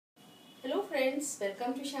friends,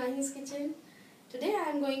 welcome to Shaheen's kitchen. Today I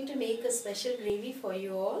am going to make a special gravy for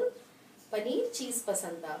you all, Paneer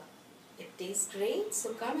Pasanda. It tastes great,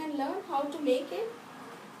 so come and learn how to make it.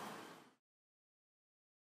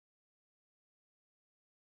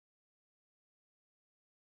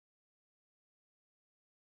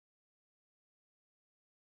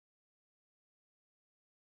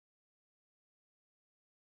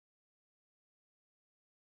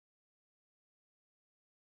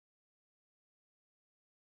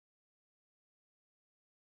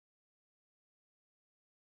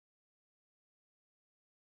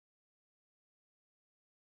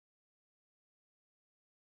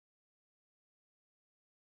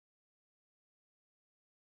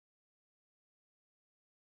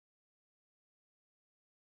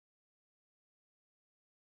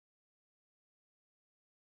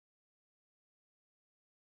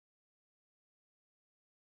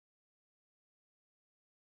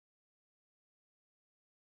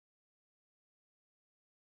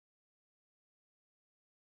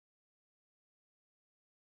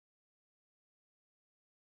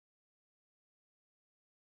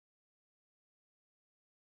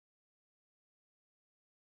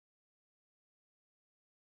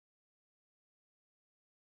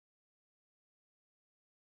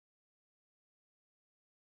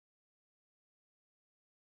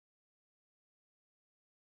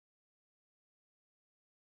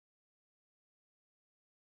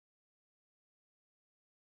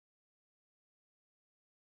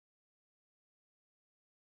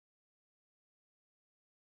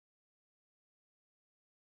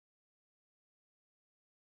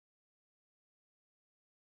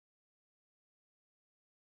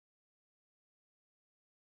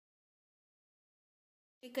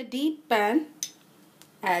 Take a deep pan,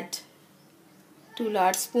 add 2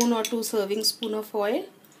 large spoon or 2 serving spoon of oil.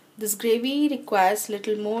 This gravy requires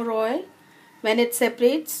little more oil. When it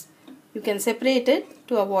separates, you can separate it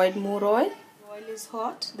to avoid more oil. Oil is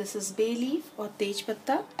hot. This is bay leaf or tej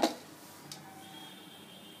patta,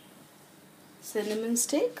 cinnamon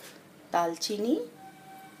stick, dalchini,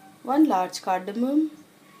 1 large cardamom.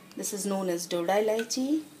 This is known as doda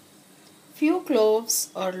ilaichi, few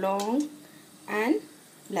cloves or long, and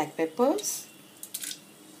black peppers.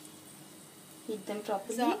 Heat them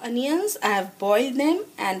properly. The onions, I have boiled them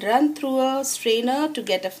and run through a strainer to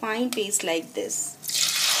get a fine paste like this.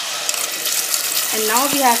 And now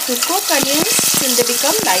we have to cook onions till they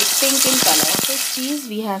become light pink in color. This cheese,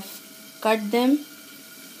 we have cut them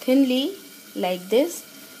thinly like this,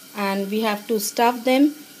 and we have to stuff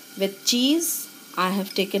them with cheese. I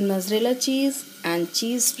have taken mozzarella cheese and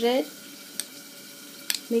cheese spread.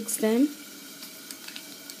 Mix them.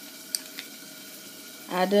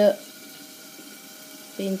 Add a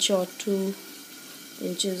pinch or 2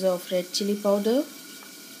 pinches of red chili powder,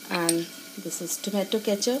 and this is tomato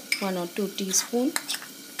ketchup, 1 or 2 teaspoons,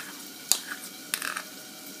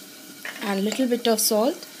 and little bit of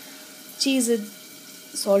salt. Cheese is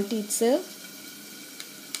salty itself.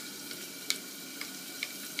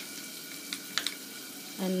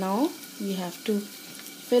 And now we have to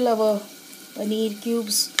fill our paneer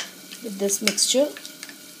cubes with this mixture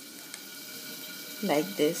like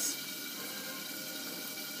this.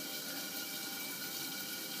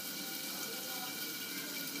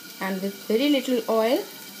 And with very little oil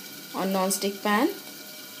on non-stick pan,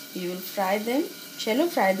 you will fry them, shallow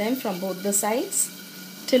fry them from both the sides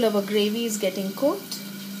till our gravy is getting cooked.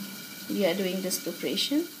 We are doing this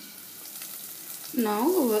preparation. Now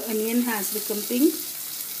our onion has become pink.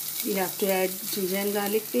 We have to add ginger and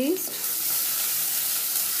garlic paste,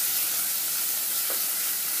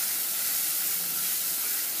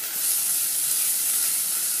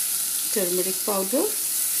 turmeric powder,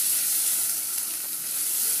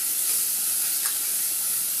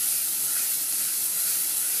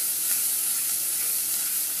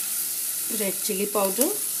 red chili powder.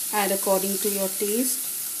 Add according to your taste.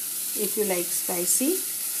 If you like spicy,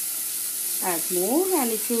 add more,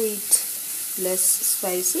 and if you eat less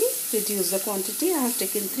spicy, reduce the quantity. I have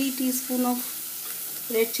taken 3 teaspoons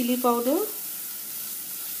of red chili powder,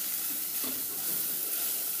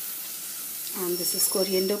 and this is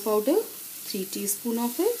coriander powder, 3 teaspoons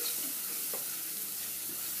of it.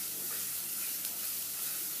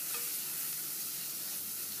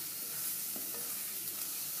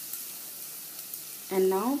 And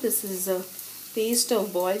now this is a paste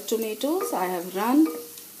of boiled tomatoes. I have run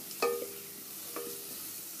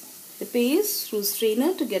the paste through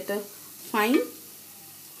strainer to get a fine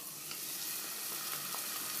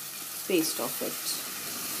paste of it.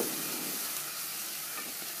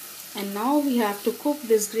 And now we have to cook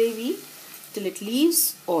this gravy till it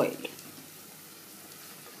leaves oil.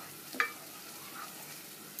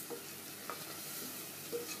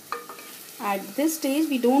 At this stage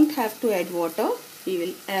we don't have to add water. We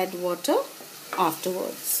will add water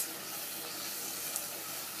afterwards.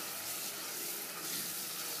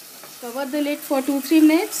 Cover the lid for 2-3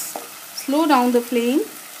 minutes. Slow down the flame,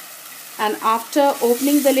 and after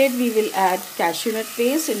opening the lid we will add cashew nut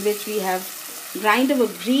paste, in which we have grind our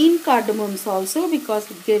green cardamoms also, because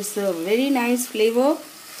it gives a very nice flavor,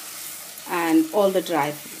 and all the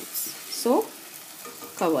dry fruits. So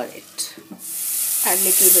cover it. Add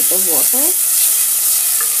little bit of water.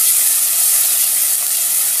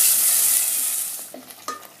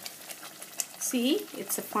 See,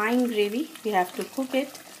 it's a fine gravy. We have to cook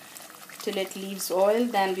it till it leaves oil.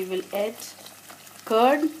 Then we will add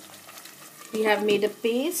curd. We have made a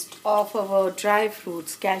paste of our dry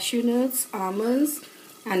fruits, cashew nuts, almonds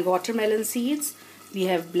and watermelon seeds. We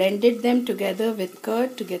have blended them together with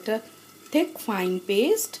curd to get a thick fine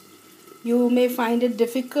paste. You may find it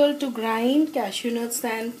difficult to grind cashew nuts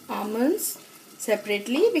and almonds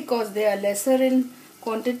separately because they are lesser in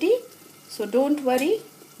quantity. So don't worry,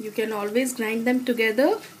 you can always grind them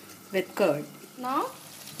together with curd. Now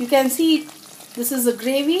you can see this is a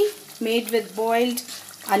gravy made with boiled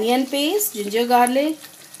onion paste, ginger garlic,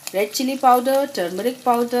 red chilli powder, turmeric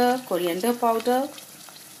powder, coriander powder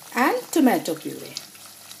and tomato puree.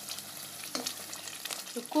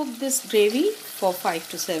 So cook this gravy for 5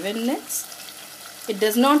 to 7 minutes. It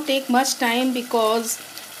does not take much time because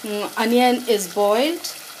onion is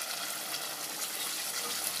boiled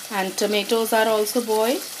and tomatoes are also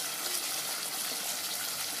boiled.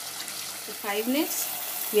 For 5 minutes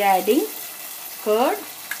we are adding curd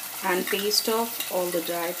and paste of all the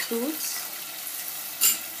dry fruits.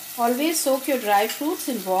 Always soak your dry fruits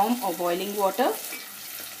in warm or boiling water.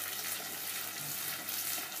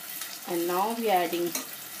 And now we are adding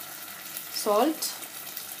salt.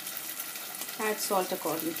 Add salt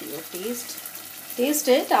according to your taste. Taste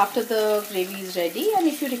it after the gravy is ready, and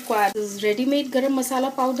if you require, this is ready-made garam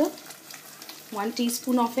masala powder, 1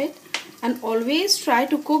 teaspoon of it. And always try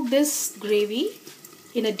to cook this gravy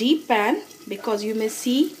in a deep pan, because you may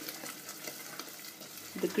see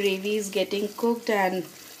the gravy is getting cooked and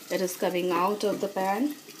it is coming out of the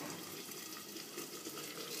pan.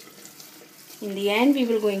 In the end we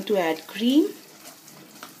will going to add cream.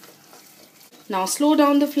 Now slow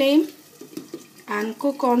down the flame and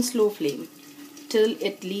cook on slow flame till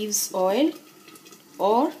it leaves oil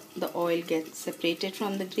or the oil gets separated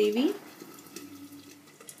from the gravy.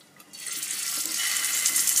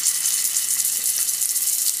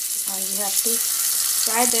 And you have to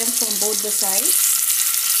fry them from both the sides.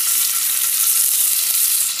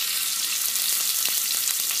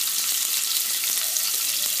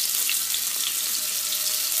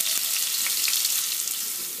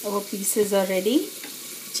 Our pieces are ready.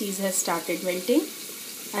 Cheese has started melting.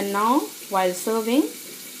 And now while serving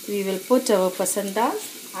we will put our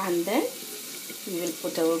pasandas and then we will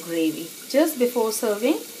put our gravy. Just before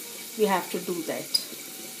serving we have to do that.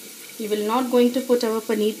 We will not going to put our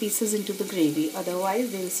paneer pieces into the gravy,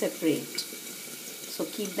 otherwise they will separate. So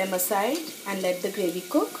keep them aside and let the gravy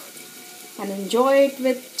cook and enjoy it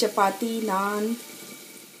with chapati, naan.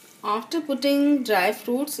 After putting dry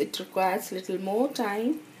fruits it requires little more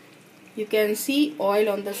time. You can see oil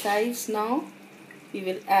on the sides now. We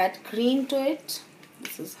will add cream to it.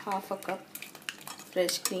 This is half a cup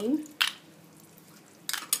fresh cream.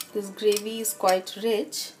 This gravy is quite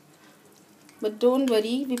rich, but don't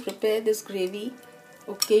worry, we prepare this gravy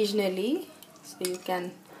occasionally so you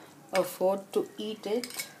can afford to eat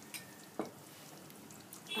it.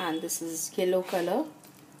 And this is yellow color.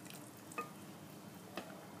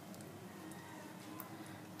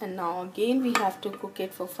 And now again we have to cook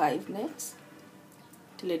it for 5 minutes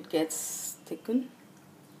till it gets thickened.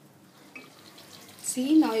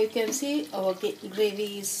 See, now you can see our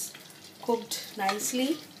gravy is cooked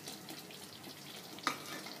nicely.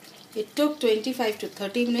 It took 25 to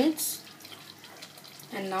 30 minutes.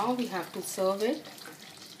 And now we have to serve it.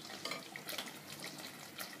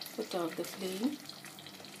 Put out the flame.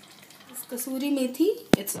 This kasuri methi,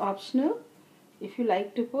 it's optional. If you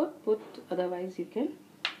like to put, otherwise you can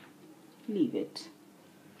leave it.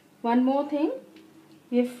 One more thing,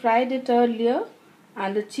 we have fried it earlier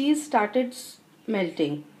and the cheese started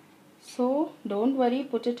melting. So don't worry,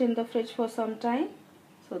 put it in the fridge for some time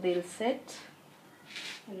so they'll set.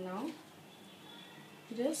 And now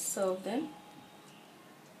just serve them.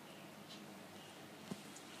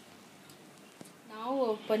 Now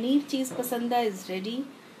our paneer cheese pasanda is ready